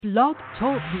Blog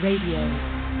Talk Radio.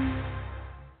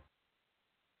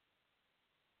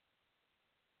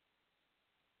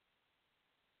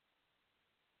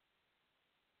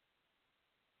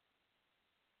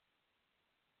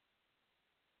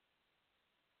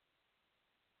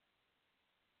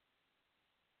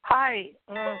 Hi. It's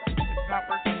not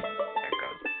working. There it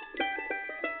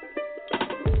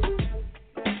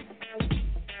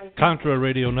goes. Contra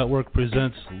Radio Network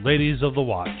presents Ladies of the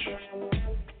Watch.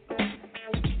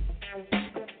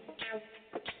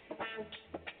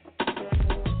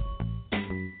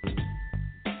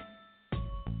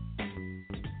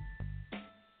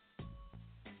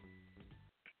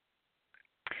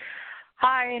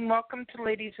 Hi, and welcome to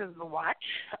Ladies of the Watch.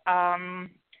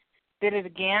 Did it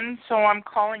again, so I'm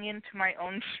calling into my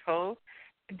own show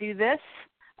to do this.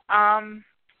 And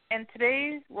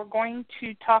today we're going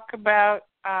to talk about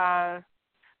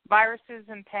viruses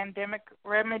and pandemic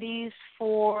remedies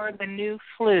for the new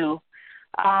flu.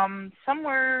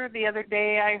 Somewhere the other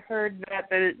day I heard that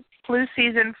the flu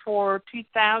season for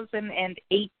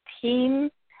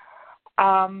 2018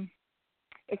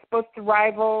 is supposed to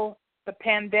rival the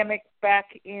pandemic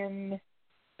back in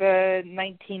the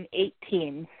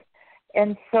 1918s.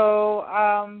 And so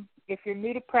if you're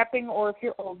new to prepping or if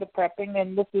you're old to prepping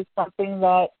and this is something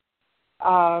that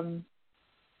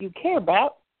you care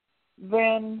about,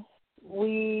 then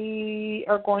we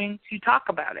are going to talk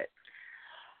about it.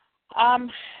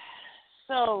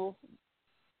 So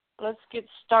let's get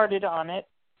started on it.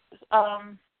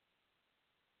 A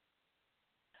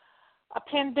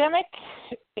pandemic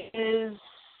is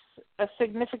a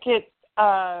significant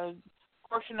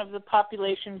portion of the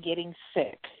population getting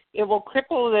sick. It will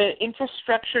cripple the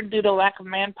infrastructure due to lack of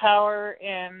manpower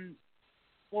and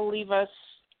will leave us,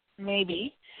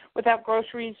 maybe, without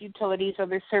groceries, utilities,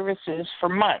 other services for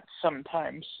months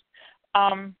sometimes.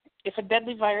 If a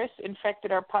deadly virus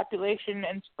infected our population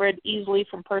and spread easily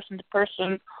from person to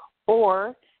person,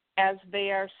 or, as they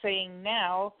are saying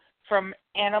now, from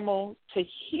animal to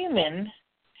human,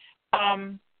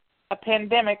 a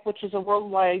pandemic, which is a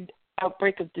worldwide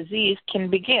outbreak of disease, can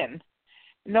begin.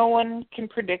 No one can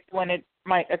predict when it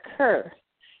might occur.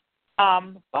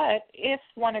 But if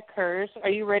one occurs, are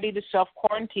you ready to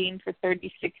self-quarantine for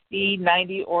 30, 60,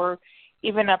 90, or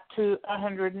even up to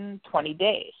 120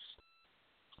 days?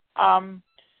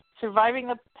 Surviving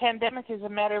a pandemic is a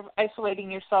matter of isolating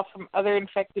yourself from other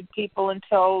infected people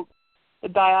until the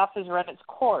die-off has run its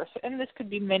course, and this could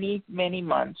be many, many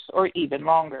months or even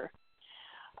longer.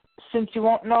 Since you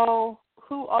won't know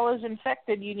who all is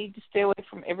infected, you need to stay away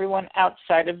from everyone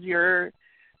outside of your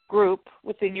group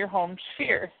within your home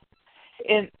sphere.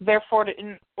 And therefore,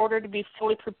 in order to be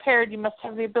fully prepared, you must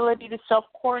have the ability to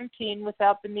self-quarantine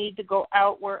without the need to go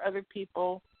out where other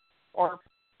people or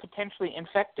potentially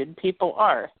infected people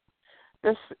are.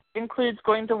 This includes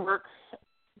going to work,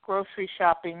 grocery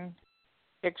shopping,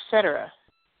 etc.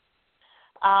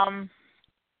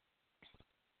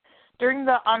 During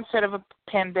the onset of a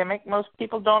pandemic, most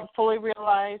people don't fully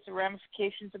realize the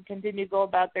ramifications and continue to go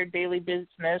about their daily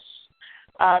business,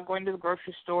 going to the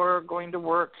grocery store, going to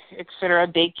work, etc.,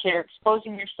 daycare,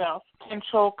 exposing yourself,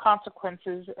 potential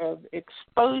consequences of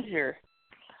exposure.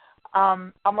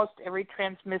 Almost every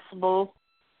transmissible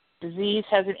disease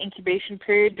has an incubation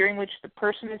period during which the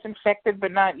person is infected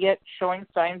but not yet showing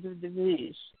signs of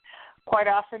disease. Quite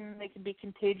often, they can be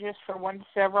contagious for 1 to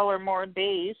several or more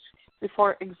days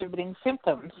before exhibiting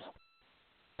symptoms.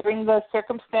 During the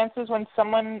circumstances when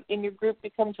someone in your group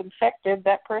becomes infected,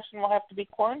 that person will have to be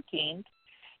quarantined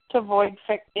to avoid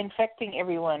infecting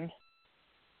everyone.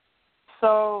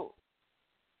 So,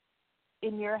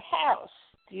 in your house,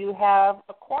 do you have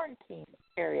a quarantine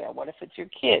area? What if it's your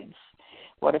kids?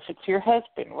 What if it's your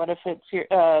husband? What if it's your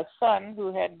son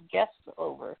who had guests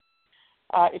over?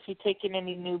 If you take in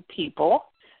any new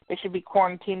people, they should be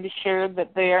quarantined to ensure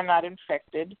that they are not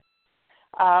infected.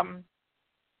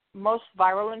 Most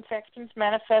viral infections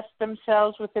manifest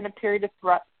themselves within a period of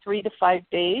 3 to 5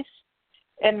 days,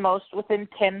 and most within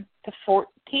 10 to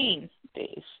 14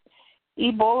 days.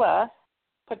 Ebola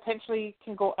potentially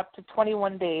can go up to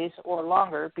 21 days or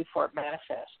longer before it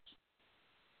manifests.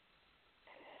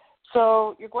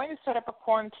 So you're going to set up a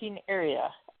quarantine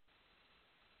area.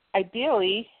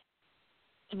 Ideally,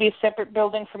 to be a separate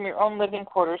building from your own living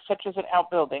quarters, such as an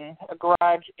outbuilding, a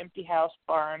garage, empty house,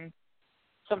 barn,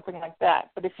 something like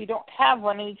that. But if you don't have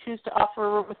one and you choose to offer a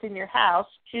room within your house,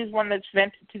 choose one that's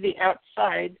vented to the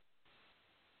outside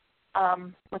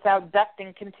without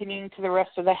ducting continuing to the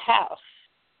rest of the house.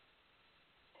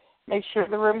 Make sure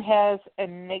the room has a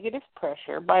negative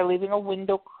pressure by leaving a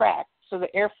window cracked so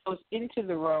the air flows into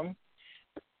the room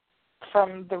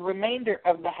from the remainder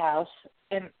of the house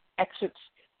and exits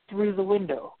through the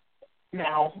window.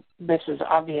 Now, this is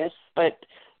obvious, but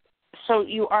so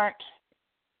you aren't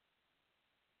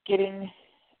getting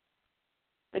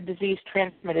the disease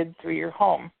transmitted through your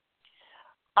home.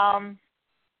 I'm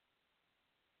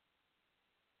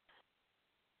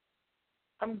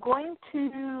going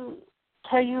to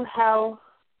tell you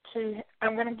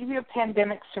I'm going to give you a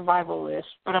pandemic survival list,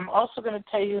 but I'm also going to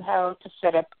tell you how to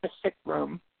set up a sick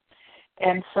room.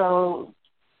 And so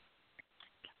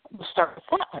we'll start with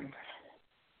that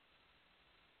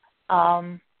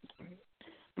one.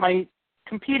 My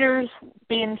computer's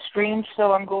being streamed,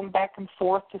 so I'm going back and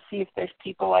forth to see if there's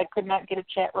people. I could not get a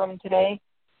chat room today,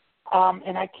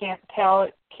 and I can't tell.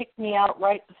 It kicked me out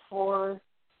right before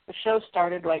the show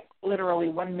started, like literally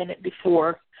 1 minute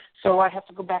before, so I have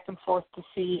to go back and forth to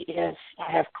see if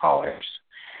I have callers.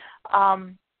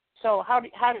 So how do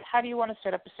you want to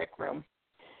set up a sick room?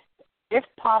 If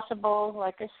possible,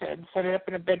 like I said, set it up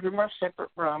in a bedroom or a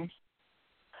separate room.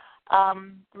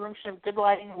 The room should have good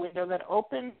lighting, a window that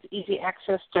opens, easy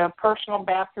access to a personal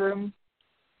bathroom,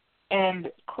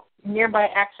 and nearby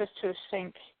access to a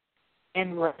sink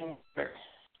and running water.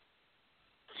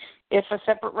 If a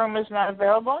separate room is not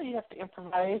available, you have to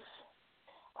improvise.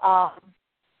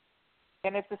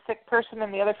 And if the sick person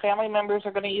and the other family members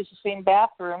are going to use the same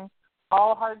bathroom,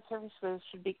 all hard surfaces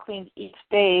should be cleaned each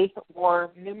day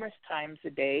or numerous times a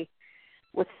day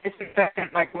with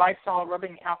disinfectant like Lysol,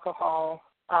 rubbing alcohol,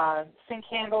 sink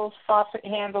handles, faucet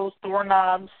handles,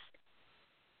 doorknobs,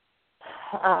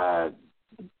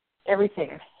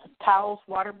 everything. Towels,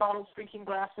 water bottles, drinking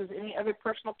glasses, any other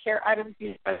personal care items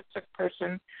used by the sick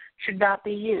person should not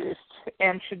be used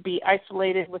and should be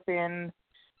isolated within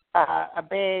a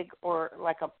bag or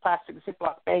like a plastic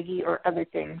Ziploc baggie or other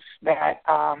things that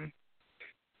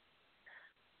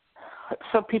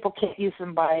so people can't use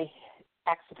them by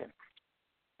accident.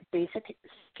 Basic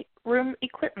room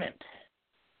equipment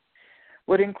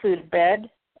would include a bed,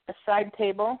 a side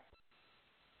table,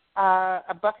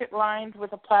 a bucket lined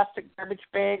with a plastic garbage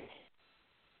bag,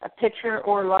 a pitcher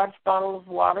or large bottle of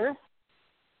water,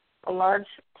 a large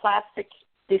plastic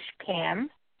dish pan,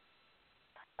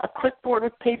 a clipboard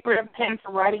with paper and pen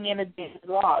for writing in a daily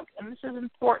log. And this is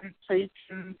important so you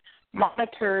can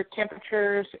monitor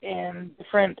temperatures and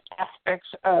different aspects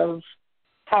of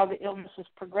how the illness is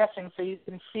progressing so you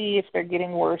can see if they're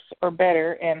getting worse or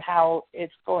better and how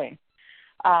it's going.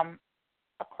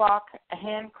 A clock, a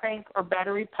hand crank or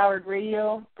battery-powered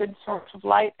radio, good source of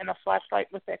light, and a flashlight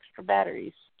with extra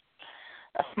batteries.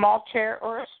 A small chair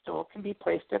or a stool can be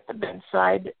placed at the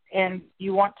bedside, and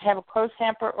you want to have a clothes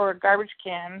hamper or a garbage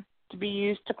can to be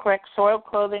used to collect soiled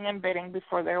clothing and bedding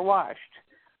before they're washed.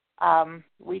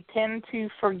 We tend to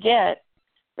forget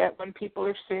that when people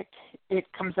are sick, it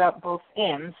comes out both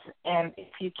ends, and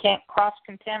if you can't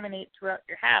cross-contaminate throughout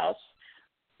your house,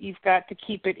 you've got to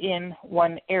keep it in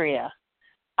one area.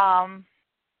 A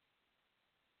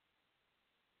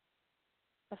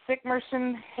sick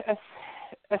person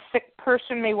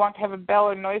may want to have a bell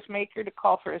or noisemaker to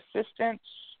call for assistance.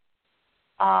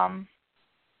 Now,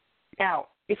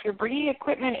 if you're bringing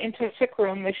equipment into a sick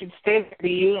room, they should stay there to be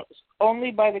used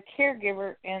only by the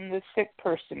caregiver and the sick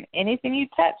person. Anything you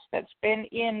touch that's been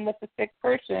in with the sick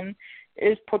person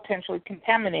is potentially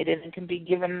contaminated and can be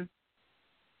given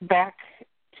back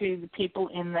to the people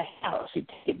in the house. You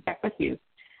take it back with you.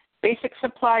 Basic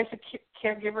supplies a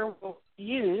caregiver will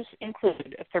use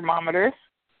include a thermometer,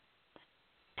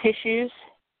 tissues,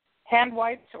 hand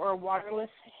wipes or a waterless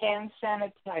hand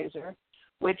sanitizer,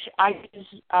 which I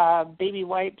use baby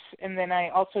wipes, and then I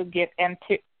also get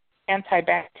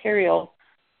antibacterial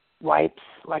wipes,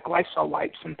 like Lysol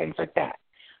wipes and things like that.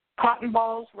 Cotton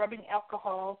balls, rubbing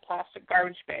alcohol, plastic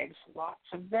garbage bags,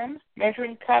 lots of them.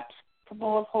 Measuring cups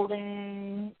capable of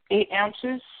holding 8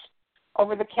 ounces.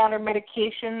 Over-the-counter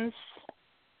medications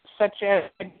such as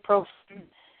ibuprofen,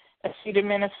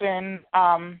 acetaminophen,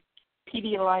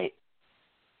 Pedialyte,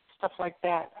 stuff like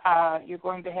that. You're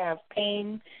going to have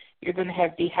pain. You're going to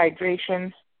have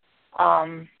dehydration.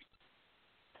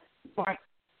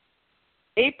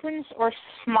 Aprons or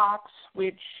smocks,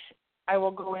 which I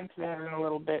will go into that in a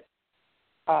little bit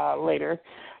later.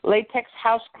 Latex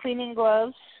house cleaning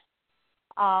gloves,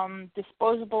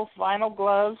 disposable vinyl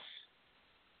gloves,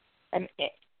 an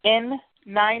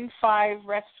N95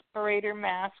 respirator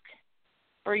mask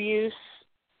for use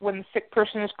when the sick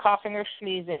person is coughing or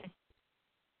sneezing.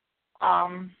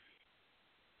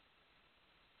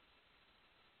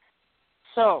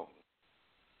 So,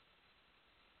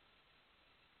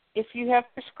 if you have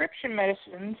prescription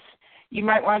medicines, you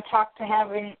might want to talk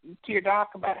to your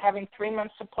doc about having 3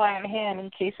 months supply on hand in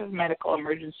case of medical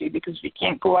emergency, because if you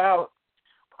can't go out,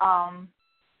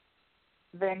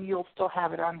 then you'll still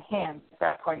have it on hand at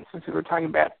that point, since we were talking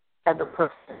about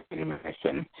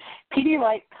ibuprofen.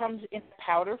 Pedialyte comes in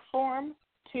powder form,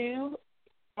 too,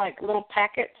 like little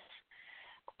packets.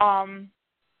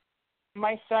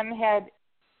 My son had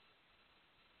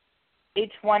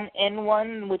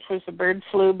H1N1, which was the bird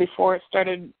flu before it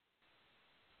started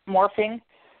morphing,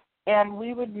 and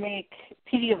we would make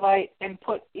Pedialyte and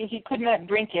he could not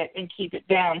drink it and keep it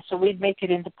down, so we'd make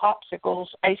it into popsicles,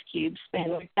 ice cubes, things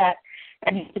like that,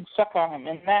 and he could suck on them,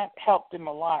 and that helped him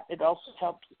a lot. It also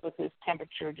helped with his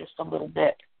temperature just a little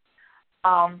bit.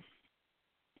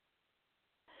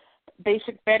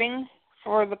 Basic bedding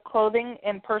for the clothing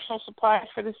and personal supplies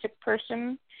for the sick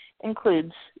person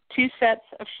includes 2 sets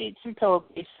of sheets and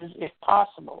pillowcases, if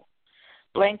possible,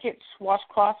 blankets,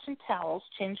 washcloths, and towels,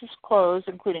 changes of clothes,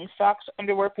 including socks,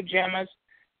 underwear, pajamas,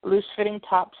 loose-fitting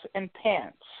tops, and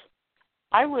pants.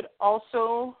 I would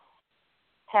also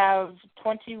have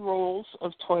 20 rolls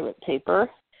of toilet paper,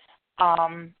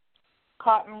 cotton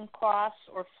cloths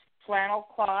or flannel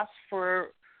cloths for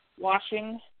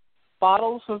washing,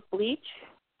 bottles of bleach,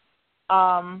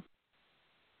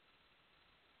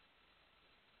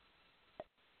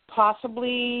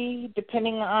 possibly,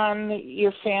 depending on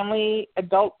your family,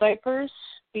 adult diapers,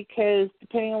 because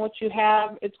depending on what you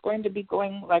have, it's going to be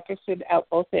going, like I said, out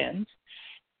both ends.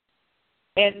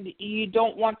 And you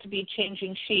don't want to be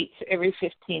changing sheets every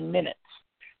 15 minutes.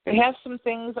 They have some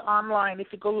things online. If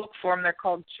you go look for them, they're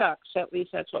called chucks. At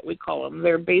least that's what we call them.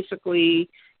 They're basically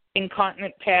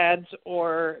incontinent pads,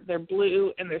 or they're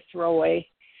blue and they're throwaway.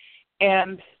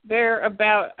 And they're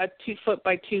about a 2 foot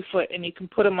by 2 foot, and you can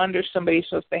put them under somebody,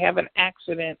 so if they have an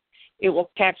accident, it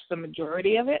will catch the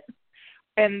majority of it.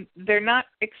 And they're not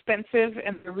expensive,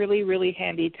 and they're really, really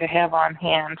handy to have on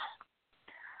hand.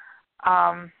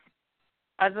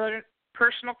 Other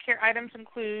personal care items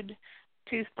include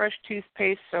toothbrush,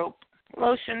 toothpaste, soap,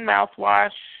 lotion, mouthwash,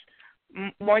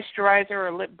 moisturizer,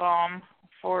 or lip balm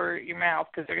for your mouth,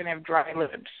 because they're going to have dry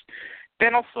lips,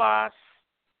 dental floss,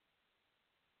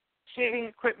 shaving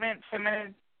equipment,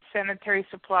 feminine sanitary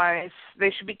supplies.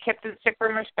 They should be kept in the sick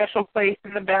room or special place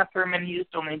in the bathroom and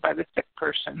used only by the sick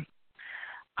person.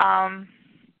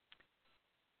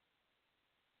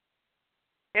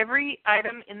 Every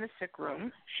item in the sick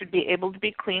room should be able to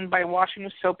be cleaned by washing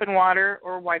with soap and water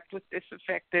or wiped with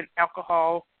disinfectant,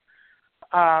 alcohol,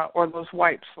 or those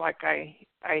wipes like I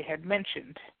had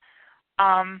mentioned.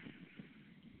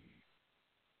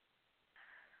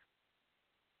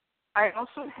 I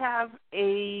also have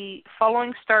a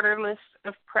following starter list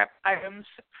of prep items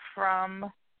from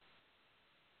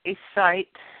a site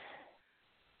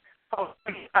called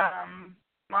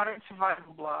Modern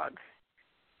Survival Blog.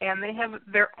 And they have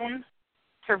their own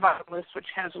survival list, which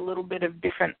has a little bit of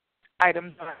different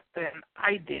items on it than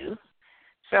I do.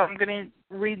 So I'm going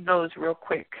to read those real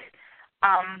quick.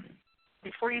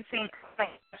 Before you think,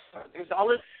 there's all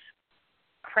this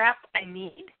crap I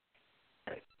need.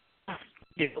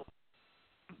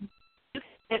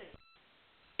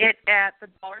 It at the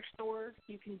dollar store.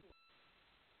 You can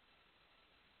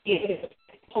get it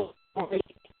a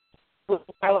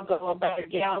while ago about a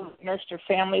gal that nursed her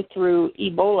family through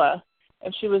Ebola,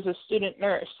 and she was a student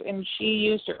nurse, and she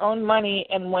used her own money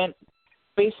and went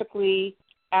basically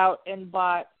out and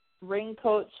bought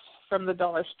raincoats from the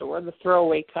dollar store, the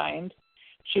throwaway kind.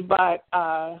 She bought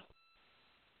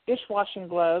dishwashing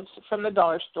gloves from the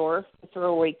dollar store, the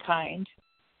throwaway kind.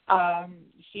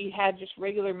 She had just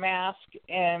regular mask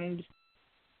and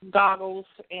goggles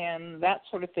and that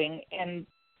sort of thing, and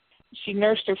she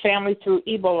nursed her family through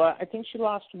Ebola. I think she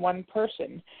lost one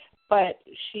person, but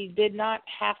she did not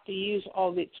have to use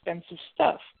all the expensive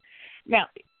stuff. Now,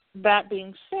 that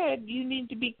being said, you need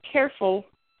to be careful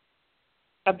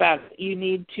about it. You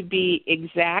need to be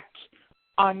exact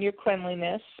on your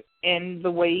cleanliness and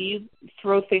the way you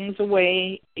throw things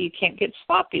away. You can't get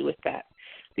sloppy with that.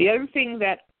 The other thing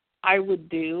that I would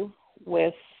do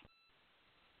with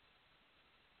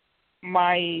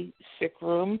my sick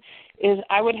room is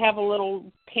I would have a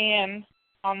little pan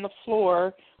on the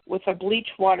floor with a bleach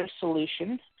water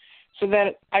solution so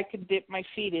that I could dip my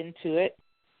feet into it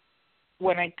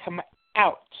when I come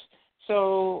out,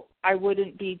 so I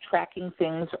wouldn't be tracking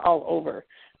things all over.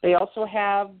 They also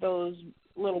have those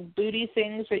little booty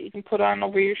things that you can put on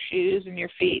over your shoes and your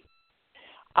feet,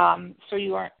 so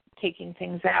you aren't taking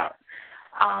things out.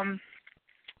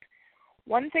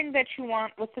 One thing that you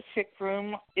want with the sick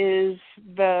room is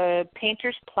the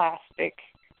painter's plastic.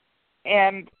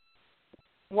 And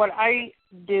what I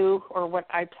do, or what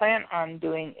I plan on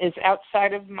doing, is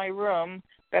outside of my room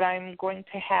that I'm going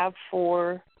to have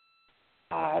for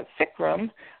sick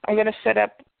room, I'm going to set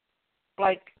up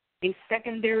like a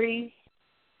secondary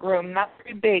room, not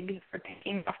very big, for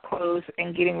taking off clothes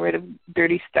and getting rid of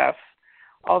dirty stuff.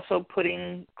 Also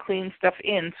putting clean stuff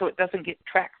in so it doesn't get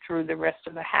tracked through the rest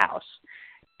of the house.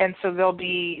 And so there'll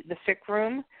be the sick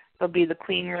room, there'll be the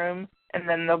clean room, and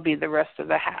then there'll be the rest of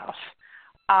the house.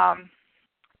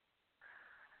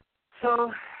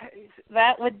 So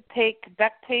that would take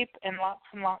duct tape and lots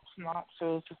and lots and lots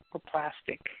of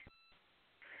plastic.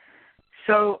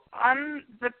 So on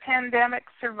the pandemic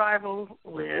survival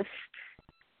list,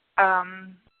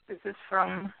 this is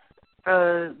from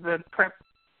the Prep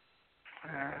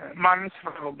Modern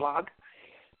Survival blog.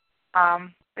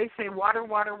 They say water,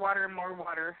 water, water, more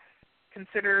water.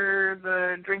 Consider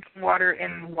the drinking water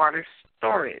in water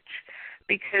storage,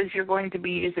 because you're going to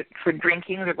be using it for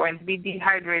drinking, they're going to be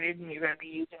dehydrated, and you're going to be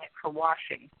using it for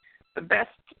washing. The best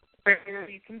barrier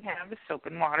you can have is soap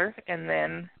and water, and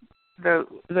then the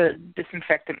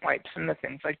disinfectant wipes and the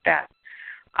things like that.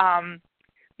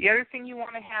 The other thing you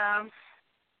want to have,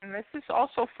 and this is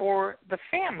also for the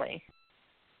family,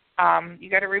 you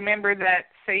got to remember that,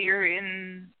 say you're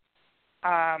in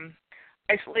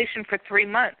isolation for 3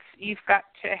 months, you've got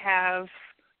to have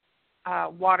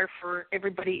water for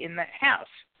everybody in that house.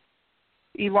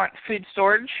 You want food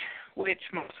storage, which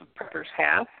most of the preppers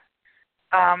have.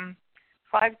 5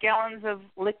 gallons of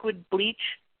liquid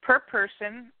bleach per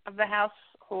person of the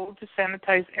household to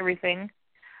sanitize everything.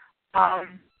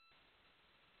 And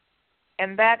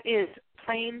that is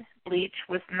plain bleach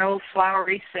with no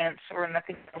flowery scents or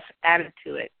nothing else added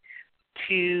to it.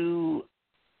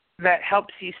 That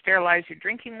helps you sterilize your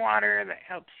drinking water, that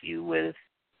helps you with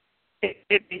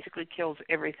it basically kills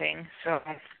everything. So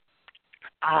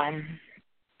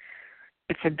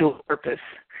it's a dual purpose.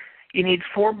 You need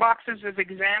 4 boxes of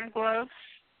exam gloves,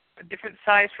 a different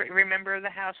size for every member of the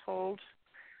household,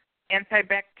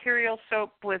 antibacterial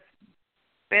soap with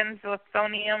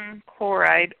benzalkonium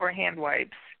chloride or hand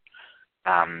wipes.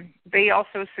 They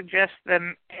also suggest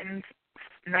the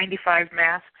N95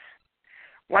 masks,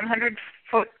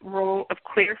 100-foot roll of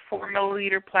clear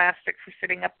 4-milliliter plastic for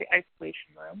setting up the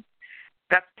isolation room,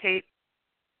 duct tape,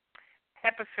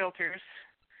 HEPA filters.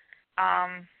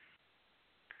 I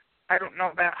don't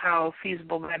know about how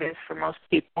feasible that is for most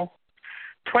people.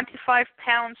 25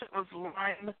 pounds of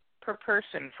lime per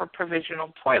person for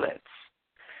provisional toilets.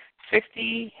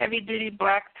 50 heavy-duty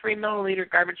black 3-milliliter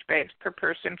garbage bags per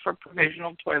person for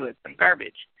provisional toilets and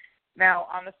garbage. Now,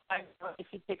 on the side, if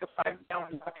you take a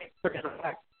 5-gallon bucket, put it in a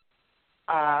black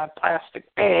plastic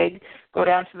bag, go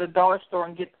down to the dollar store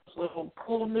and get those little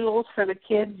pool noodles for the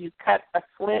kids. You cut a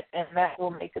slit, and that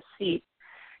will make a seat.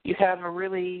 You have a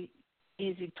really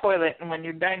easy toilet, and when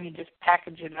you're done, you just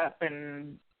package it up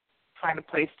and find a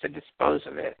place to dispose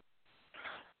of it.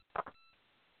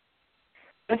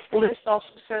 This list also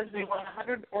says they want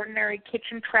 100 ordinary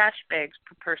kitchen trash bags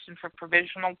per person for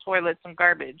provisional toilets and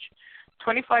garbage,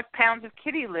 25 pounds of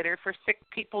kitty litter for sick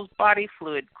people's body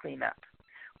fluid cleanup,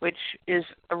 which is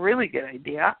a really good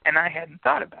idea, and I hadn't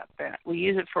thought about that. We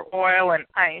use it for oil and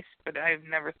ice, but I've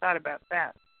never thought about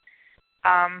that.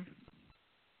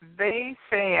 They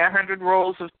say 100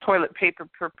 rolls of toilet paper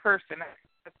per person.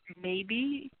 That's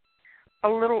maybe a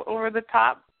little over the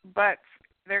top, but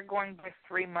they're going by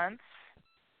 3 months.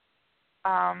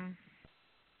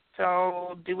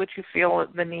 So do what you feel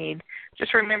the need.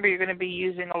 Just remember you're going to be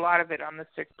using a lot of it on the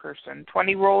sick person.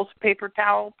 20 rolls of paper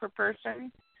towel per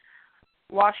person.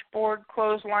 Washboard,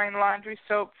 clothesline, laundry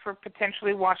soap for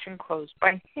potentially washing clothes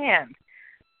by hand.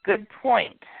 Good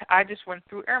point. I just went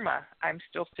through Irma. I'm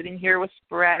still sitting here with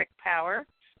sporadic power.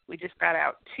 We just got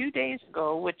out 2 days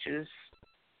ago, which is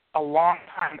a long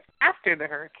time after the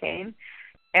hurricane.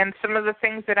 And some of the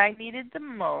things that I needed the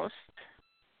most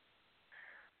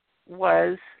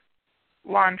was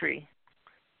laundry.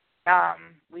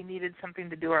 We needed something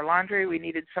to do our laundry. We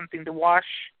needed something to wash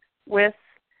with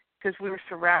because we were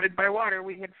surrounded by water.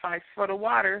 We had 5 foot of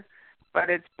water, but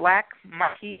it's black,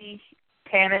 mucky,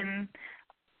 tannin,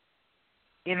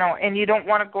 and you don't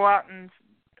want to go out and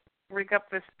rig up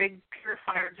this big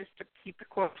purifier just to keep the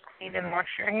clothes clean and wash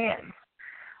your hands.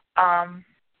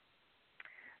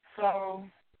 So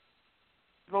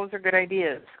those are good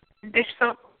ideas. Dish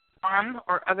soap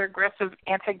or other aggressive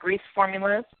anti-grease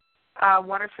formulas,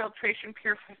 water filtration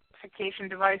purification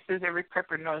devices, every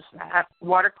prepper knows that,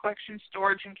 water collection,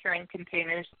 storage, and carrying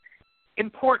containers,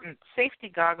 important safety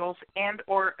goggles and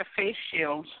or a face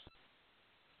shield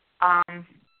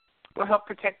will help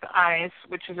protect the eyes,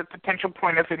 which is a potential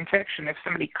point of infection. If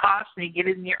somebody coughs and you get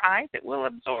it in your eyes, it will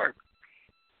absorb.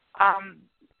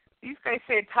 These guys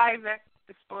say Tyvek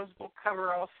disposable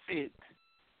coverall suit.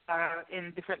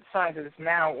 In different sizes.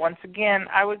 Now, once again,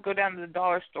 I would go down to the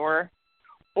dollar store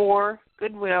or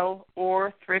Goodwill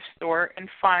or thrift store and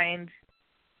find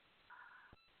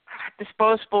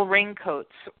disposable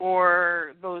raincoats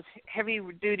or those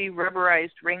heavy-duty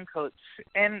rubberized raincoats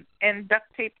and duct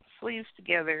tape the sleeves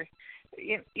together.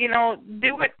 You know,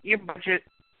 do what your budget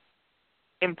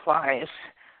implies.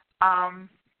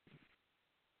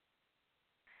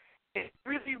 It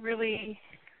really, really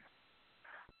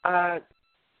does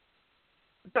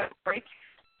break.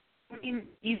 I mean,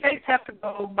 you guys have to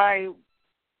go by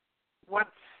what's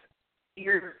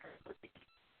your,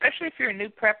 especially if you're a new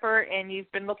prepper and you've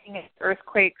been looking at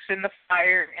earthquakes and the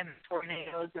fire and the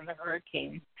tornadoes and the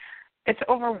hurricanes. It's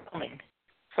overwhelming.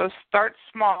 So start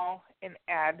small and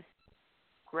add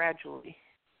gradually.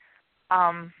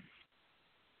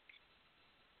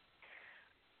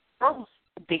 We're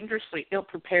dangerously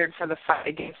ill-prepared for the fight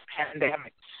against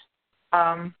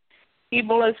pandemics.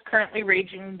 Ebola is currently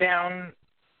raging down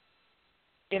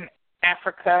in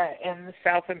Africa and the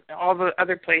South and all the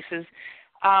other places.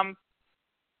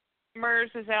 MERS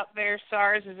is out there,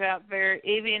 SARS is out there,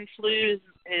 avian flu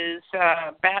is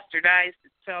bastardized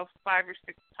itself 5 or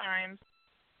 6 times.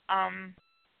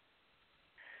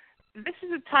 This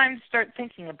is a time to start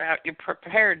thinking about your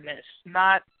preparedness,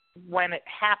 not when it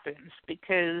happens,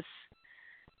 because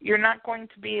you're not going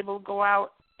to be able to go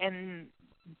out and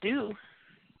do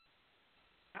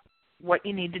what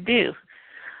you need to do.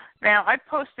 Now, I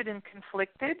posted in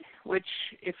Conflicted, which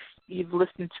if you've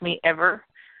listened to me ever,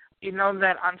 you know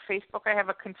that on Facebook I have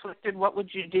a Conflicted What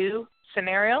Would You Do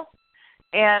scenario.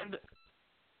 And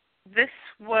this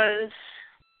was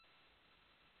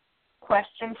a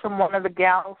question from one of the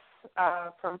gals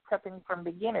from Prepping from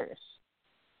Beginners.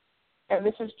 And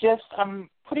this is just, I'm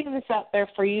putting this out there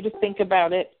for you to think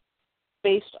about it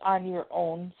based on your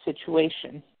own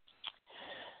situation.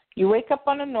 You wake up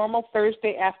on a normal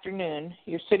Thursday afternoon.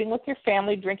 You're sitting with your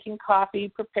family, drinking coffee,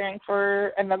 preparing for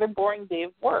another boring day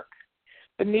of work.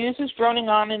 The news is droning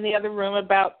on in the other room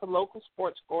about the local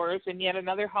sports scores and yet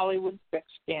another Hollywood sex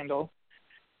scandal.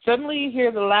 Suddenly you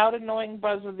hear the loud, annoying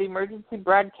buzz of the emergency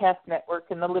broadcast network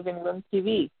in the living room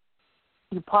TV.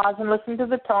 You pause and listen to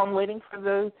the tone, waiting for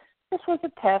this was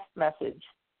a test message.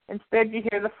 Instead, you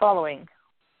hear the following.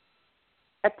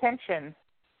 Attention.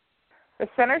 The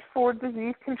Centers for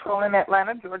Disease Control in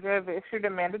Atlanta, Georgia have issued a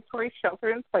mandatory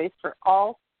shelter-in-place for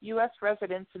all U.S.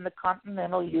 residents in the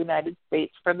continental United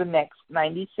States for the next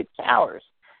 96 hours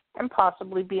and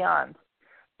possibly beyond.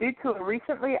 Due to a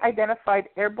recently identified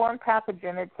airborne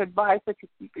pathogen, it's advised that you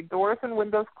keep your doors and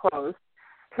windows closed,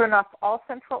 turn off all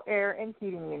central air and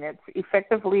heating units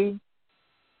effective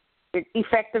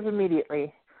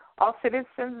immediately. All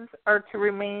citizens are to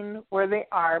remain where they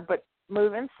are, but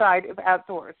move inside if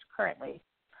outdoors currently.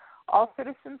 All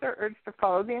citizens are urged to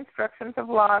follow the instructions of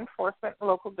law enforcement and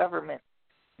local government.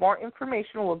 More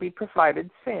information will be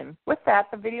provided soon. With that,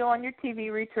 the video on your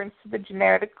TV returns to the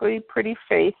genetically pretty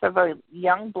face of a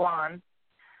young blonde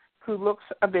who looks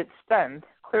a bit stunned.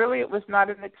 Clearly, it was not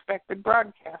an expected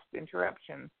broadcast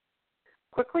interruption.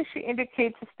 Quickly, she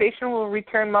indicates the station will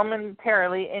return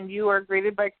momentarily, and you are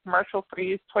greeted by commercial for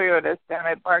used Toyotas down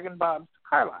at Bargain Bob's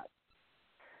car lot.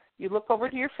 You look over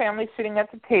to your family sitting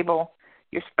at the table.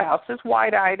 Your spouse is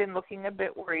wide-eyed and looking a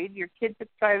bit worried. Your kids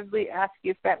excitedly ask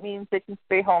you if that means they can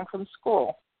stay home from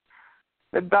school.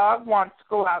 The dog wants to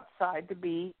go outside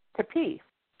to pee.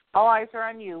 All eyes are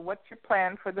on you. What's your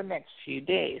plan for the next few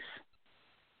days?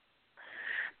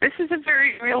 This is a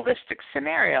very realistic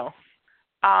scenario.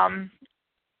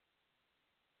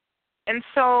 And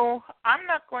so I'm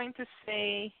not going to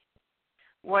say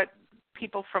what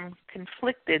people from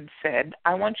Conflicted said.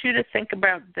 I want you to think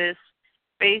about this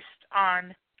based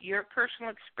on your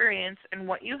personal experience and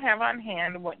what you have on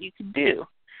hand and what you can do.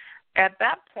 At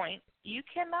that point, you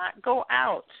cannot go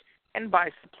out and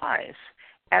buy supplies.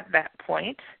 At that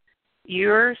point,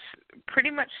 you're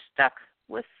pretty much stuck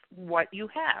with what you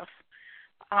have.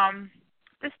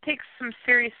 This takes some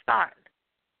serious thought.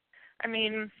 I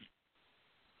mean,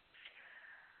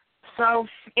 so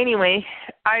anyway,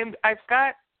 I've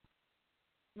got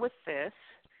with this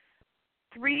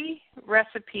 3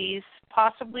 recipes,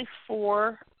 possibly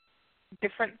 4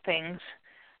 different things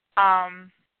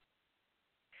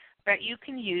that you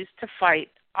can use to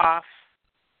fight off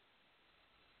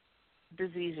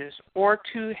diseases or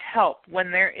to help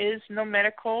when there is no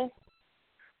medical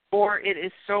or it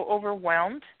is so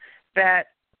overwhelmed that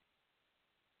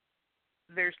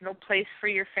there's no place for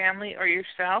your family or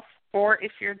yourself, or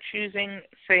if you're choosing,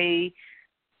 say,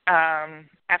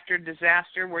 after a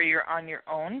disaster where you're on your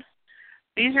own.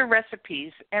 These are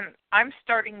recipes, and I'm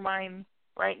starting mine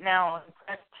right now. In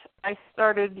fact, I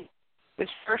started this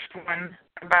first one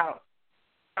about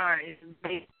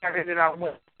They started it on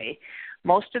Wednesday.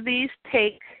 Most of these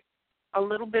take a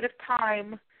little bit of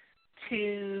time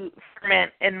to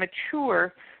ferment and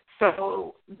mature,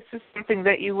 so this is something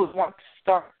that you would want to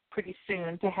start pretty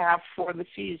soon to have for the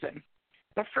season.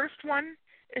 The first one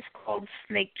is called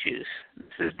snake juice.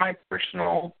 This is my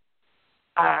personal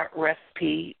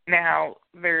recipe. Now,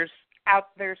 there's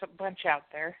a bunch out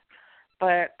there,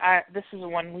 but this is the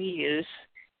one we use,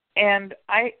 and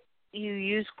you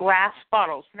use glass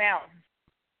bottles. Now,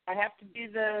 I have to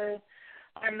do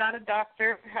I'm not a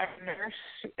doctor, I'm a nurse,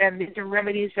 and these are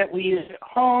remedies that we use at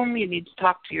home. You need to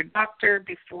talk to your doctor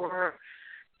before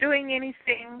doing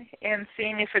anything and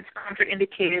seeing if it's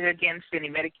contraindicated against any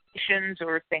medications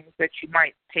or things that you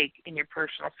might take in your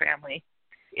personal family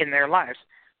in their lives.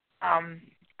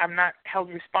 I'm not held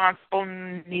responsible,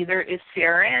 neither is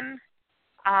CRN.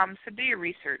 So do your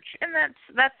research, and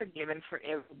that's a given for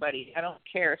everybody. I don't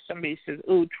care if somebody says,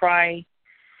 "Ooh, try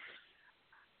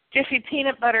Jiffy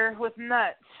peanut butter with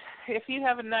nuts." If you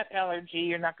have a nut allergy,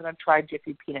 you're not going to try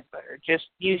Jiffy peanut butter. Just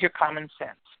use your common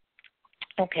sense.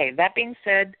 Okay, that being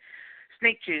said,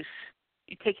 snake juice.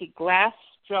 You take a glass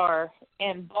jar,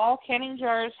 and Ball Canning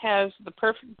Jars has the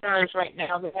perfect jars right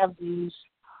now. They have these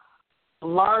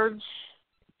large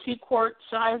 2-quart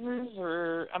sizes,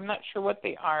 or I'm not sure what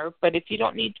they are, but if you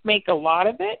don't need to make a lot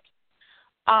of it,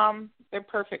 they're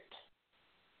perfect.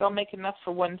 They'll make enough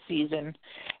for one season.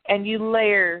 And you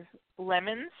layer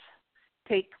lemons.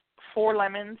 Take 4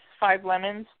 lemons, 5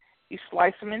 lemons. You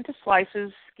slice them into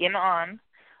slices, skin on.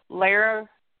 Layer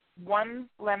 1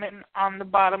 lemon on the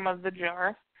bottom of the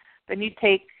jar. Then you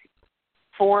take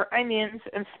 4 onions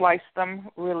and slice them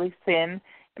really thin.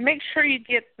 And make sure you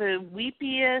get the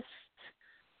weepiest,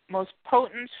 most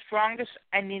potent, strongest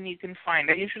onion you can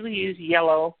find. I usually use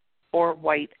yellow or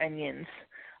white onions.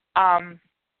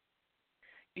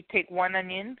 You take 1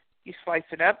 onion, you slice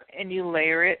it up, and you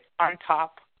layer it on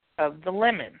top of the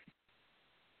lemon.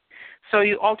 So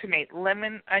you alternate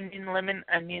lemon, onion, lemon,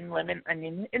 onion, lemon,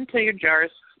 onion until your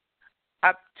jar's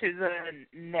up to the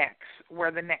neck, where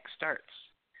the neck starts.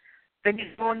 Then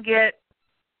you go and get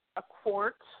a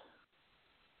quart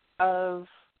of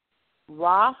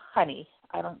raw honey.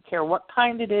 I don't care what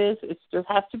kind it is. It just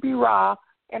has to be raw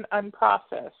and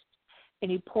unprocessed.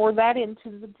 And you pour that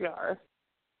into the jar,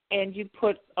 and you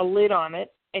put a lid on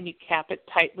it, and you cap it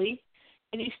tightly,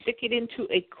 and you stick it into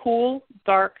a cool,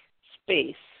 dark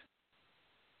space.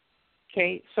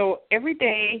 Okay, so every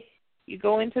day you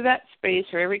go into that space,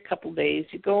 or every couple days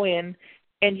you go in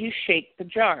and you shake the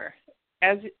jar.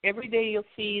 As every day you'll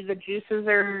see the juices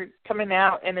are coming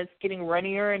out, and it's getting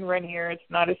runnier and runnier. It's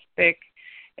not as thick,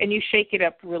 and you shake it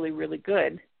up really, really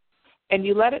good. And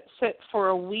you let it sit for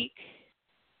a week,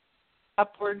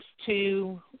 upwards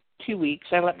to 2 weeks.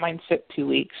 I let mine sit 2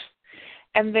 weeks.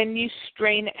 And then you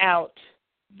strain out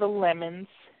the lemons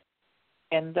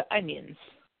and the onions.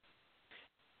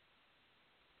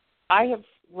 I have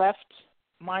left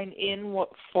mine in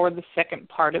for the second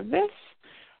part of this,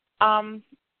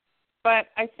 but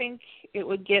I think it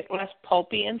would get less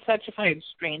pulpy and such if I had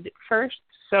strained it first.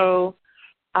 So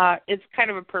it's kind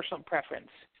of a personal preference.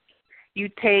 You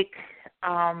take,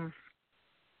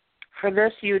 for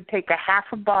this, you would take a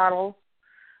half a bottle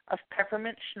of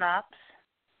peppermint schnapps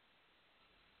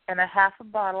and a half a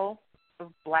bottle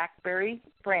of blackberry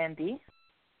brandy,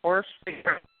 or sweet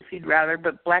brandy if you'd rather,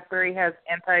 but blackberry has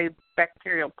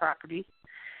antibacterial properties.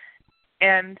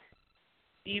 And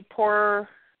you pour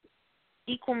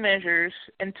equal measures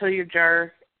until your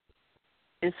jar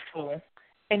is full,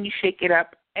 and you shake it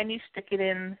up, and you stick it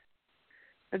in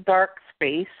the dark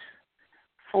space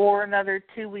for another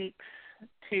 2 weeks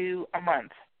to a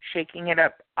month, shaking it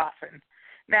up often.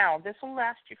 Now, this will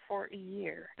last you for a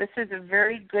year. This is a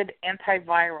very good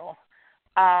antiviral.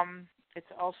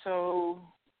 It's also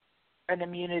an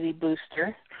immunity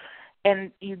booster.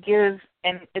 And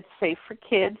it's safe for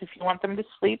kids. If you want them to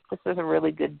sleep, this is a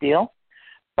really good deal.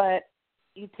 But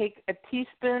you take a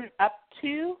teaspoon up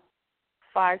to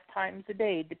 5 times a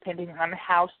day, depending on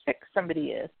how sick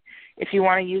somebody is. If you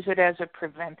want to use it as a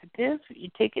preventative, you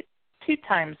take it 2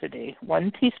 times a day,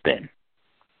 1 teaspoon.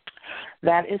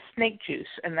 That is snake juice,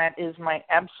 and that is my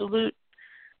absolute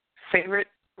favorite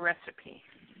recipe.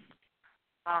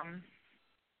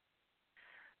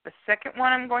 The second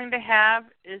one I'm going to have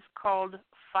is called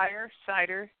Fire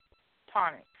Cider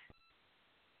Tonic.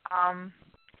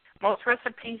 Most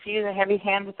recipes use a heavy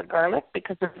hand with the garlic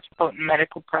because of its potent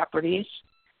medical properties.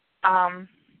 I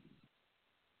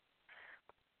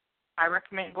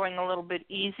recommend going a little bit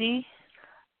easy,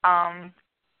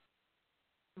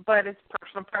 but it's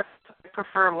personal preference. I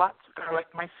prefer lots of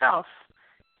garlic myself.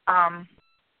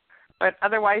 But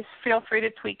otherwise, feel free to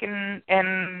tweak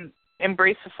and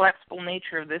embrace the flexible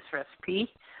nature of this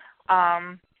recipe.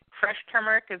 Fresh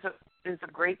turmeric is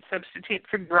a great substitute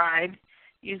for dried.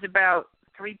 Use about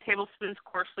 3 tablespoons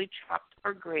coarsely chopped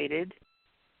or grated.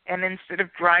 And instead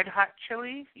of dried hot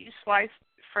chili, use sliced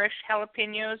fresh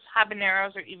jalapenos,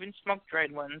 habaneros, or even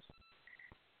smoke-dried ones.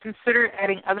 Consider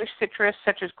adding other citrus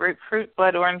such as grapefruit,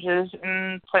 blood oranges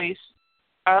in place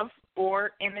of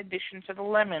or in addition to the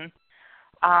lemon.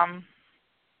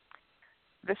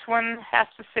 This one has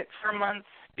to sit for a month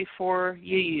before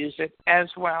you use it as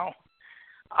well.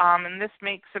 And this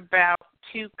makes about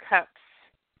 2 cups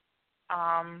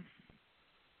of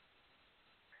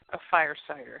fire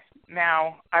cider.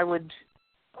 Now, I would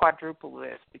quadruple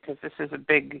this because this is a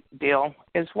big deal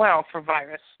as well for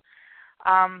virus.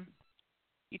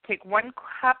 You take 1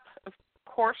 cup of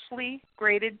coarsely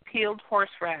grated peeled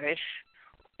horseradish,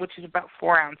 which is about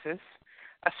 4 ounces,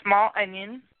 a small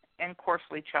onion, and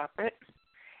coarsely chop it,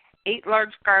 8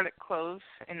 large garlic cloves,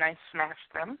 and I smash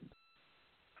them,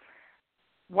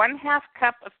 1/2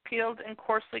 cup of peeled and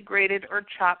coarsely grated or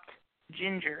chopped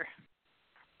ginger.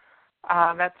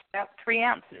 That's about 3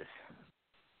 ounces.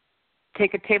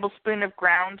 Take a tablespoon of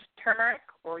ground turmeric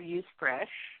or use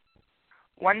fresh,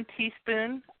 1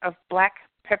 teaspoon of black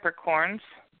peppercorns,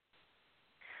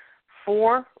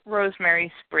 4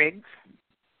 rosemary sprigs,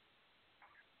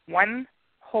 1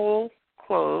 whole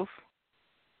clove,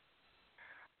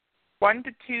 1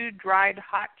 to 2 dried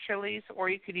hot chilies, or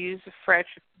you could use a fresh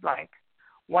if you'd like,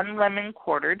 1 lemon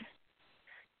quartered,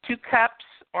 2 cups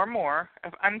or more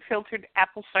of unfiltered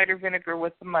apple cider vinegar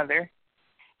with the mother,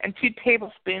 and 2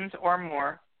 tablespoons or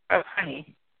more of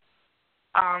honey.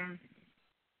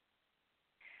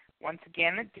 Once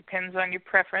again, it depends on your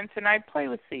preference, and I play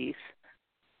with these.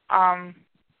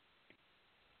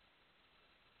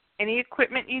 Any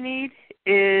equipment you need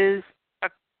is a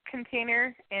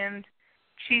container and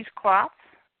cheesecloth.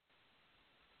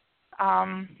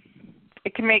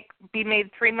 It can be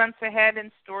made 3 months ahead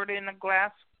and stored in a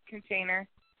glass container.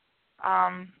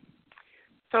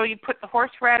 So you put the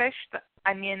horseradish, the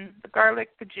onion, the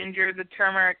garlic, the ginger, the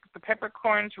turmeric, the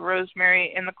peppercorns,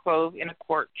 rosemary, and the clove in a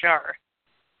quart jar.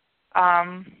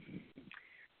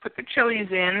 Put the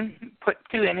chilies in, put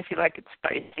 2 in if you like it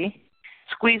spicy.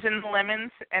 Squeeze in the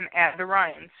lemons and add the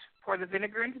rinds. Pour the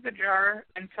vinegar into the jar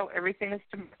until everything is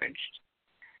submerged.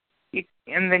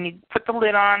 And then you put the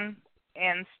lid on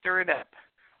and stir it up.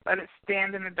 Let it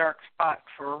stand in a dark spot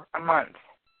for a month.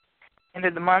 End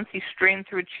of the month, you strain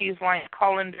through a cheese-lined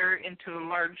colander into a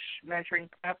large measuring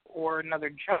cup or another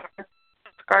jar.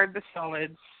 Discard the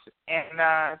solids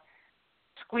and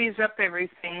squeeze up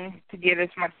everything to get as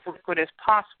much liquid as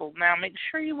possible. Now, make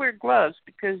sure you wear gloves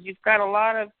because you've got a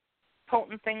lot of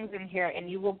potent things in here and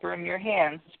you will burn your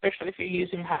hands, especially if you're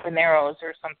using habaneros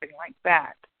or something like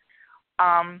that.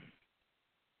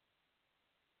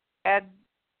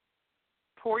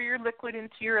 Pour your liquid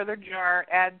into your other jar,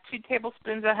 add 2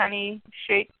 tablespoons of honey,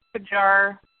 shake the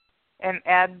jar, and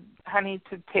add honey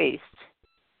to taste.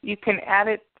 You can add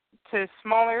it to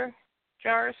smaller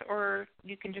jars, or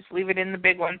you can just leave it in the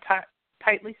big one,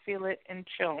 tightly seal it, and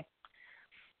chill.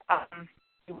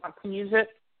 You want to use it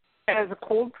as a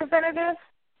cold preventative.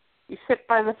 You sit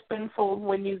by the spoonful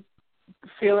when you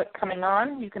feel it coming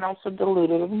on. You can also dilute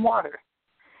it in water.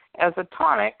 As a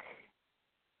tonic,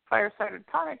 fire cider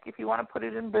tonic, if you want to put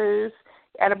it in booze,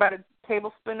 add about a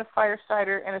tablespoon of fire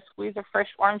cider and a squeeze of fresh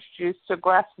orange juice to a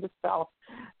glass of the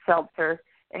seltzer,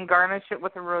 and garnish it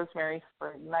with a rosemary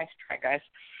sprig. Nice try, guys.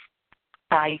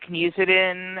 You can use it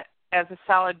as a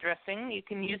salad dressing. You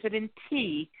can use it in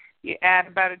tea. You add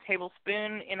about a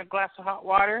tablespoon in a glass of hot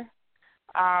water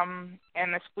and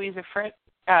a squeeze of fresh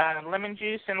lemon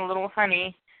juice and a little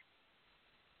honey,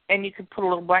 and you could put a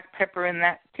little black pepper in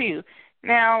that too.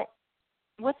 Now,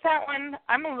 with that one,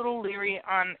 I'm a little leery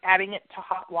on adding it to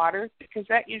hot water because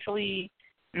that usually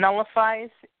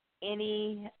nullifies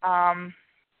any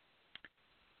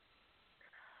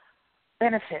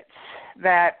benefits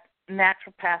that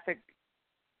naturopathic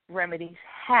remedies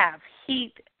have.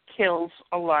 Heat kills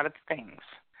a lot of things.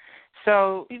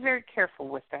 So be very careful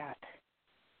with that.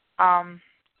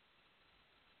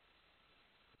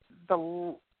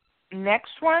 The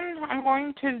next one I'm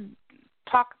going to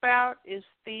talk about is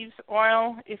thieves'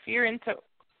 oil. If you're into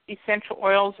essential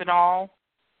oils at all,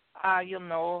 you'll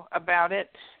know about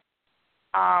it.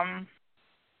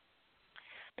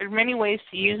 There's many ways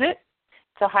to use it.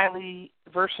 It's a highly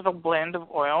versatile blend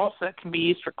of oils that can be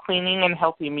used for cleaning and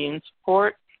healthy immune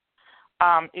support.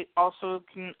 It also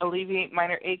can alleviate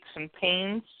minor aches and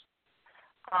pains.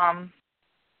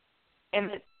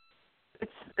 And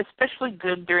it's especially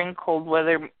good during cold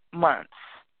weather months.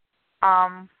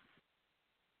 You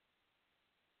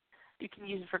can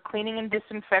use it for cleaning and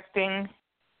disinfecting.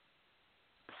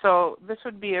 So this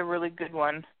would be a really good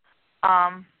one.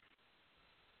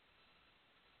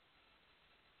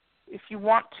 If you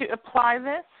want to apply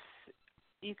this,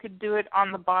 you could do it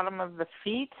on the bottom of the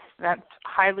feet. That's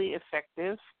highly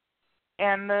effective.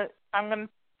 And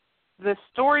the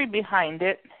story behind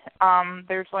it,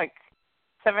 there's like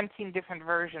 17 different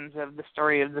versions of the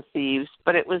story of the thieves,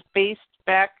 but it was based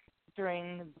back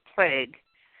during the plague.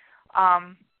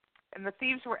 And the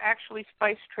thieves were actually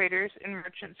spice traders and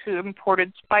merchants who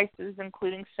imported spices,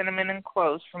 including cinnamon and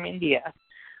cloves, from India.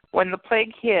 When the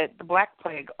plague hit, the Black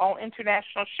Plague, all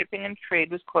international shipping and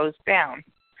trade was closed down.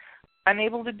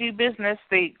 Unable to do business,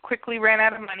 they quickly ran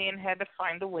out of money and had to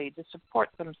find a way to support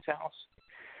themselves.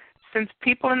 Since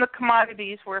people in the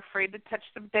commodities were afraid to touch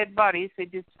the dead bodies, they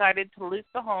decided to loot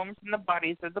the homes and the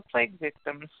bodies of the plague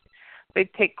victims.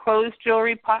 They'd take clothes,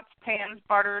 jewelry, pots, pans,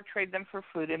 barter, or trade them for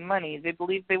food and money. They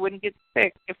believed they wouldn't get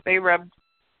sick if they rubbed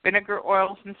vinegar,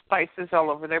 oils, and spices all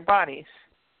over their bodies.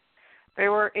 They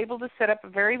were able to set up a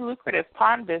very lucrative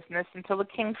pawn business until the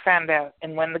king found out,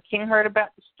 and when the king heard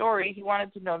about the story, he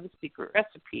wanted to know the secret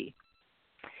recipe.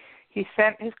 He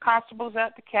sent his constables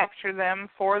out to capture them.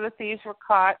 4 of the thieves were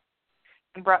caught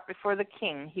and brought before the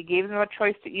king. He gave them a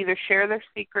choice to either share their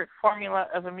secret formula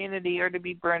of immunity or to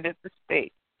be burned at the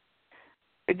stake.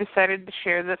 They decided to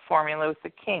share the formula with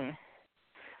the king.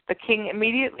 The king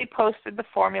immediately posted the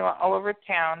formula all over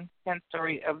town, and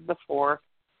story of the 4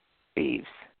 thieves.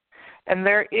 And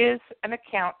there is an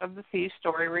account of the thieves'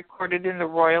 story recorded in the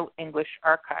Royal English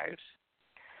Archives.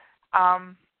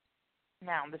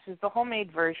 Now, this is the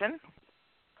homemade version.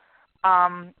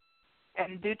 And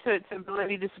due to its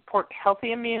ability to support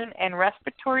healthy immune and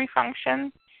respiratory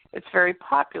function, it's very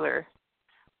popular.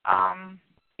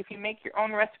 If you make your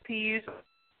own recipe, use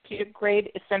grade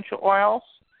essential oils.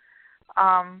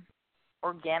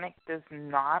 Organic does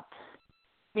not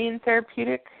mean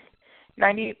therapeutic.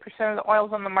 98% of the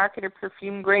oils on the market are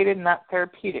perfume graded, not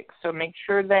therapeutic. So make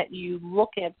sure that you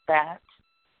look at that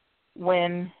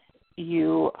when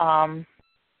you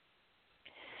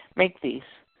make these.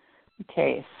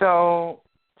 Okay, so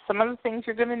some of the things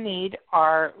you're going to need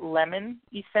are lemon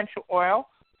essential oil,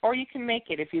 or you can make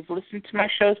it. If you've listened to my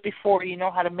shows before, you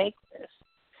know how to make this.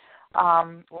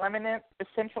 Lemon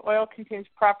essential oil contains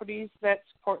properties that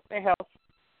support the health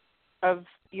of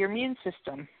your immune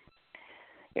system.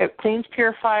 It cleans,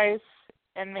 purifies,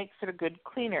 and makes it a good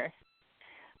cleaner.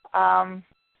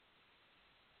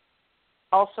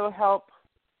 Also help,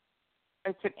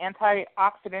 it's an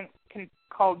antioxidant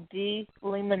called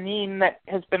D-limonene that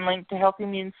has been linked to healthy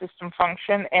immune system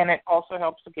function, and it also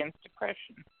helps against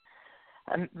depression.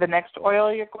 And the next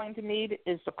oil you're going to need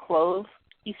is the clove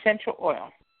essential oil.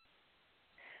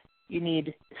 You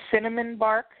need cinnamon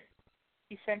bark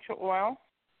essential oil,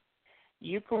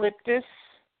 eucalyptus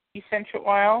essential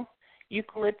oil,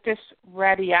 eucalyptus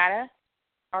radiata,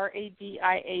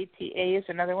 radiata is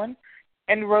another one,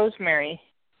 and rosemary.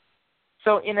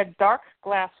 So in a dark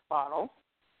glass bottle,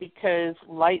 because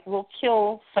light will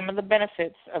kill some of the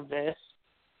benefits of this,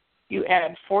 you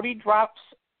add 40 drops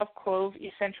of clove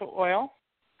essential oil,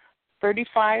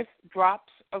 35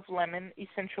 drops of lemon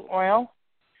essential oil,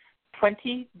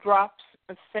 20 drops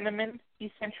of cinnamon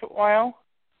essential oil,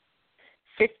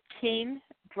 15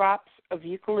 drops of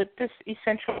eucalyptus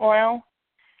essential oil,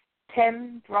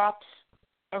 10 drops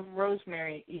of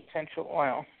rosemary essential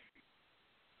oil.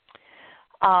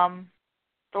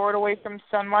 Store it away from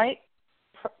sunlight,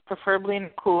 preferably in a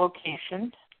cool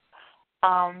location.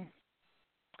 I'll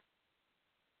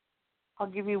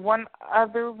give you one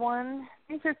other one.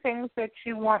 These are things that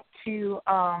you want to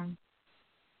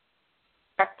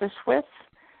practice with.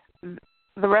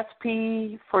 The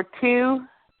recipe for 2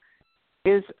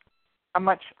 is a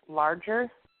much larger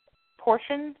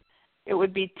portion. It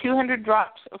would be 200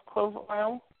 drops of clove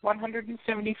oil,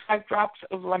 175 drops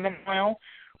of lemon oil,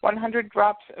 100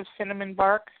 drops of cinnamon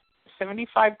bark,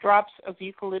 75 drops of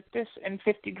eucalyptus, and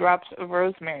 50 drops of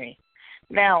rosemary.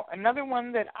 Now, another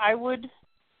one that I would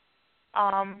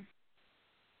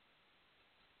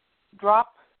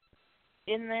drop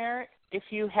in there, if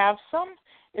you have some,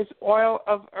 is oil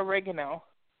of oregano.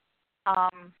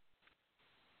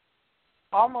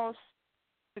 Almost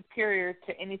superior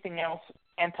to anything else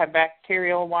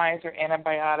antibacterial-wise or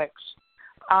antibiotics.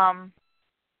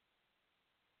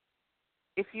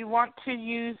 If you want to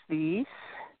use these,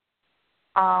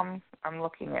 I'm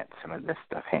looking at some of this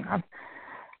stuff. Hang on.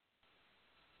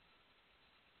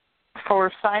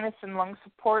 For sinus and lung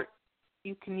support,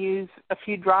 you can use a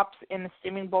few drops in a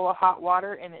steaming bowl of hot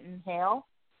water and inhale.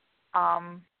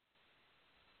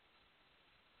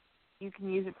 You can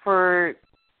use it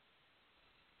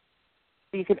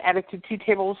you can add it to 2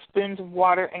 tablespoons of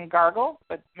water and gargle,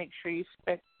 but make sure you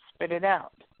spit it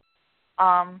out.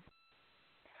 I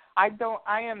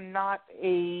am not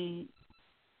a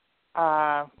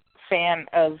fan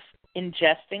of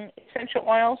ingesting essential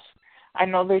oils. I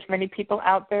know there's many people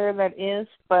out there that is,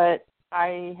 but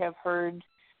I have heard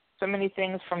so many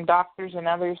things from doctors and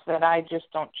others that I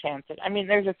just don't chance it. I mean,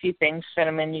 there's a few things,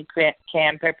 cinnamon you can,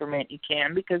 peppermint you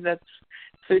can, because that's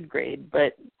food grade,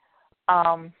 but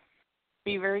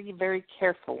be very, very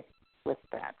careful with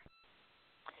that.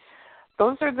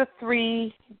 Those are the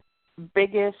 3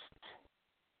 biggest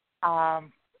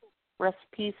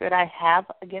recipes that I have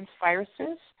against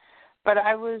viruses, but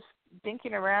I was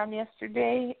dinking around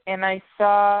yesterday and I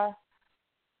saw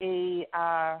a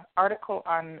article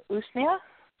on Usnea,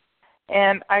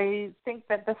 and I think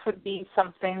that this would be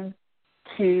something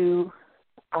to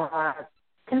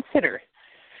consider.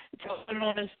 It's also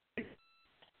known as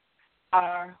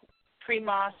tree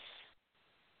moss.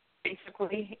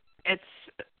 Basically, it's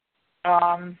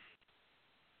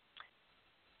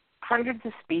hundreds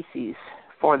of species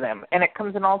for them, and it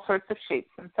comes in all sorts of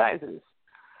shapes and sizes.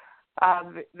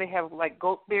 They have like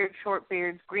goat beard, short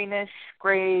beards, greenish,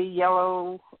 gray,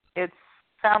 yellow. It's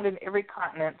found in every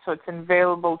continent, so it's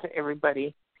available to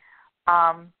everybody.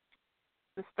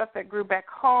 The stuff that grew back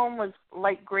home was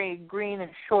light gray, green,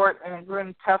 and short, and it grew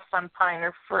in tufts on pine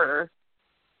or fir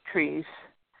trees.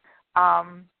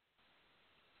 In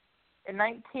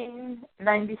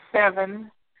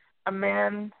 1997, a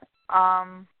man,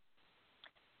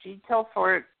 G.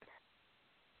 Telford,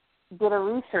 did a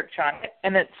research on it,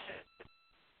 and it's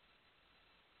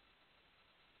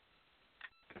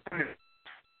a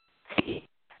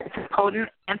potent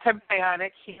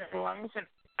antibiotic healing lungs and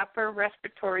upper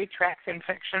respiratory tract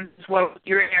infections, as well as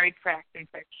urinary tract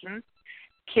infections,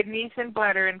 kidneys and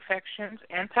bladder infections,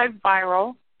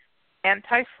 antiviral,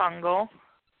 antifungal,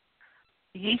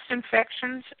 yeast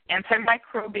infections,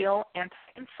 antimicrobial,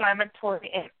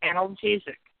 anti-inflammatory, and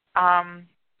analgesic.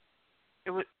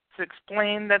 It's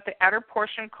explained that the outer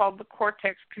portion, called the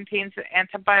cortex, contains the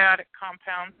antibiotic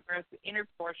compounds, whereas the inner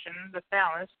portion, the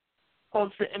thallus,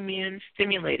 holds the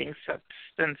immune-stimulating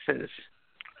substances.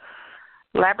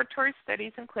 Laboratory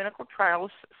studies and clinical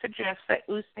trials suggest that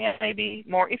Usnea may be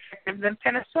more effective than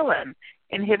penicillin,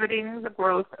 inhibiting the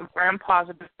growth of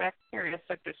gram-positive bacteria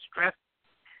such as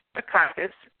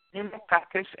Streptococcus,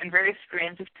 pneumococcus, and various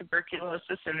strains of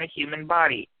tuberculosis in the human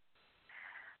body.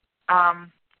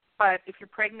 But if you're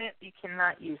pregnant, you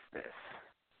cannot use this.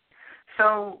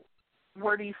 So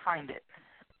where do you find it?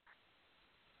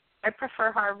 I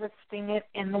prefer harvesting it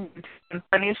in the winter when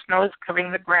plenty of snow is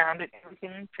covering the ground and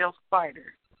everything feels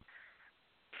quieter.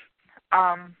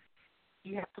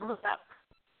 You have to look up.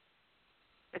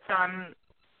 It's on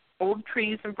old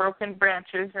trees and broken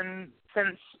branches, and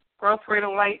since growth rate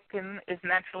of lichen is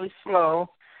naturally slow,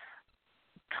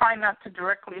 try not to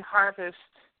directly harvest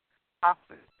off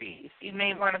the trees. You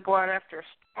may want to go out after a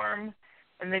storm,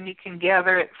 and then you can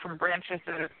gather it from branches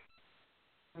that are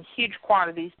in huge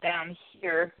quantities down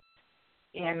here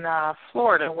in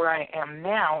Florida, where I am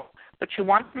now. But you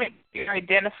want to make sure you're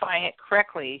identifying it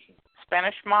correctly.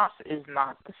 Spanish moss is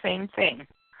not the same thing.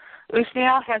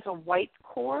 Usnea has a white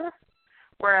core,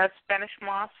 whereas Spanish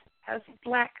moss has a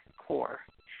black core.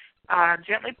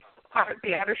 Gently pull apart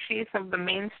the outer sheath of the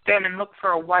main stem and look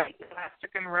for a white,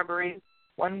 elastic, and rubbery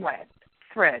one-wet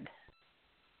thread.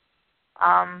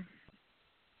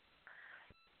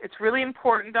 It's really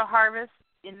important to harvest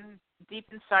deep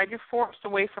inside your forest,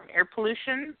 away from air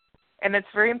pollution, and it's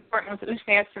very important with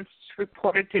Usnea since it's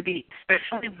reported to be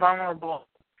especially vulnerable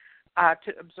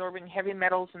to absorbing heavy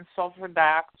metals and sulfur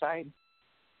dioxide.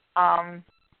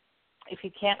 If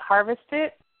you can't harvest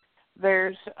it,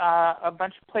 there's a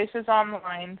bunch of places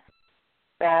online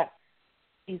that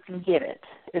you can get it.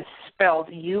 It's spelled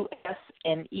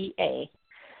Usnea.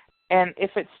 And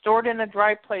if it's stored in a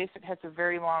dry place, it has a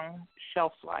very long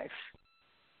shelf life.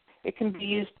 It can be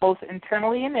used both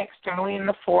internally and externally in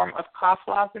the form of cough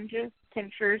lozenges,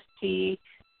 tinctures, tea,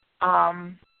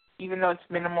 even though it's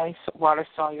minimally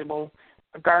water-soluble,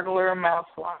 a gargle or a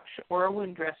mouthwash, or a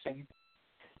wound dressing.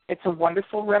 It's a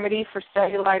wonderful remedy for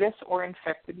cellulitis or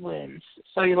infected wounds.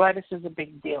 Cellulitis is a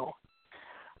big deal.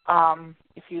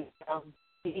 If you have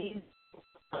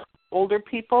older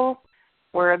people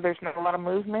where there's not a lot of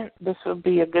movement, this would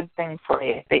be a good thing for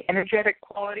you. The energetic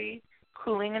quality,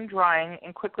 cooling and drying,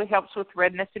 and quickly helps with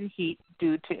redness and heat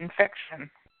due to infection.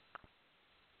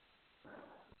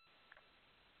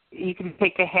 You can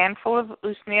take a handful of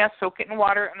Usnea, soak it in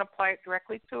water, and apply it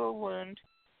directly to a wound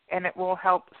and it will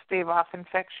help stave off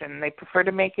infection. They prefer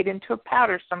to make it into a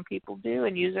powder. Some people do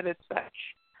and use it as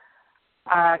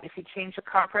such. If you change the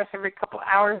compress every couple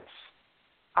hours,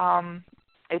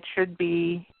 it should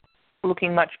be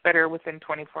looking much better within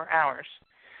 24 hours.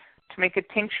 To make a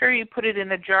tincture, you put it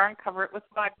in a jar and cover it with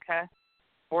vodka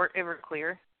or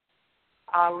Everclear.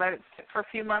 Let it sit for a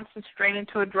few months and strain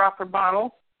into a dropper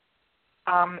bottle,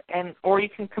 or you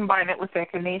can combine it with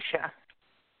echinacea.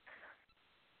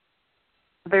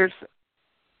 There's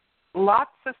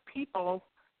lots of people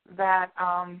that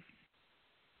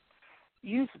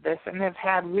use this and have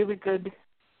had really good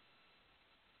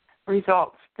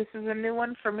results. This is a new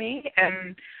one for me,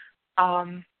 and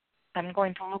I'm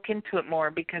going to look into it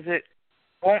more because it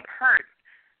won't hurt.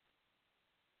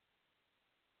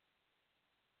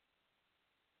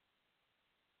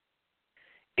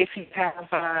 If you have,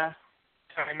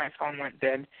 sorry, my phone went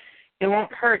dead. It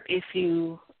won't hurt if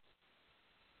you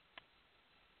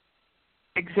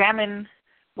examine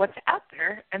what's out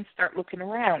there and start looking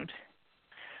around.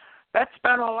 That's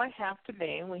about all I have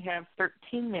today. We have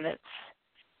 13 minutes.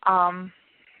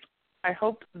 I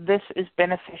hope this is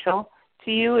beneficial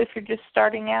to you if you're just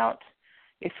starting out.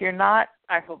 If you're not,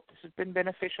 I hope this has been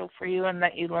beneficial for you and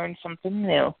that you learned something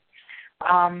new.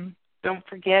 Don't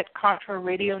forget Contra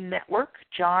Radio Network.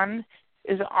 John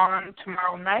is on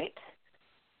tomorrow night,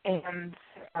 and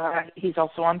he's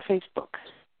also on Facebook.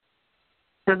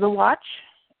 For the watch,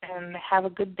 and have a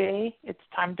good day. It's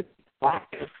time to be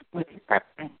active with your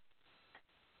prepping.